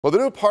Well, the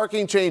new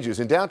parking changes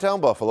in downtown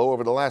Buffalo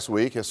over the last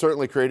week has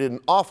certainly created an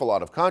awful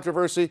lot of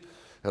controversy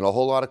and a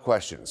whole lot of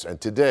questions.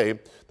 And today,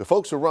 the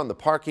folks who run the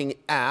parking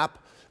app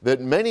that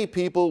many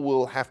people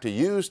will have to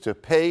use to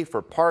pay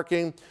for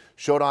parking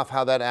showed off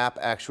how that app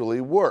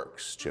actually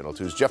works. Channel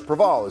 2's Jeff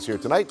Preval is here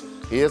tonight.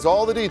 He has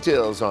all the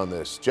details on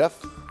this.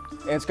 Jeff?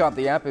 And Scott,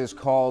 the app is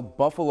called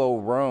Buffalo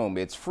Roam.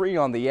 It's free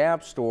on the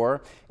App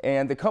Store,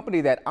 and the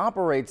company that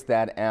operates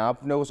that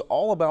app knows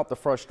all about the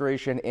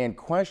frustration and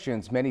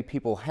questions many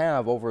people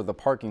have over the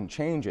parking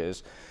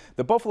changes.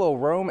 The Buffalo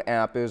Roam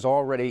app is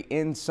already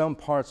in some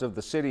parts of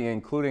the city,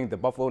 including the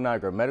Buffalo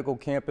Niagara Medical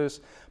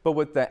Campus, but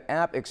with the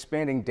app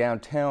expanding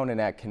downtown and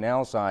at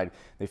Canal Side,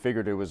 they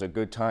figured it was a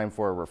good time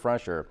for a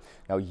refresher.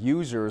 Now,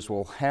 users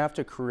will have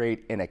to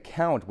create an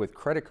account with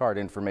credit card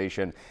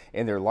information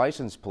and their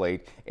license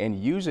plate and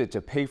use it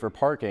to pay for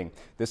parking.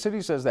 The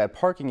city says that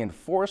parking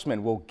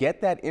enforcement will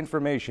get that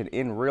information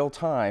in real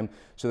time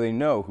so they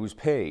know who's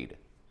paid.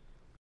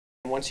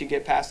 Once you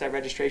get past that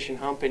registration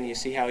hump and you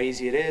see how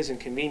easy it is and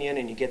convenient,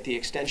 and you get the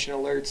extension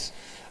alerts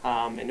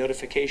and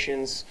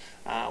notifications,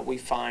 we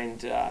find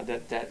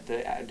that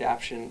the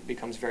adoption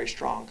becomes very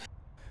strong.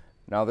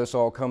 Now, this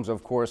all comes,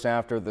 of course,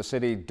 after the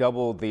city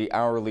doubled the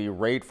hourly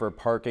rate for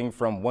parking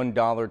from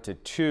 $1 to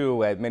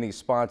 $2 at many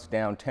spots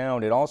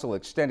downtown. It also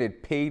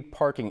extended paid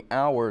parking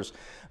hours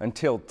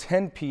until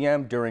 10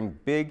 p.m. during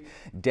big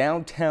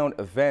downtown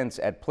events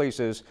at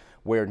places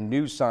where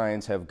new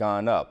signs have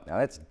gone up. Now,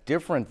 that's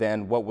different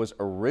than what was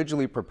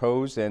originally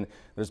proposed, and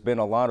there's been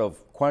a lot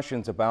of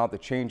questions about the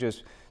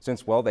changes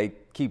since, well, they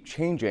keep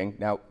changing.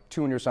 Now,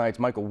 2 on your side's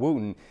Michael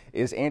Wooten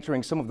is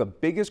answering some of the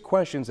biggest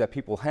questions that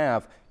people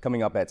have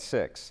coming up at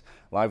 6.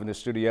 Live in the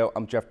studio,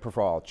 I'm Jeff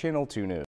Preval, Channel 2 News.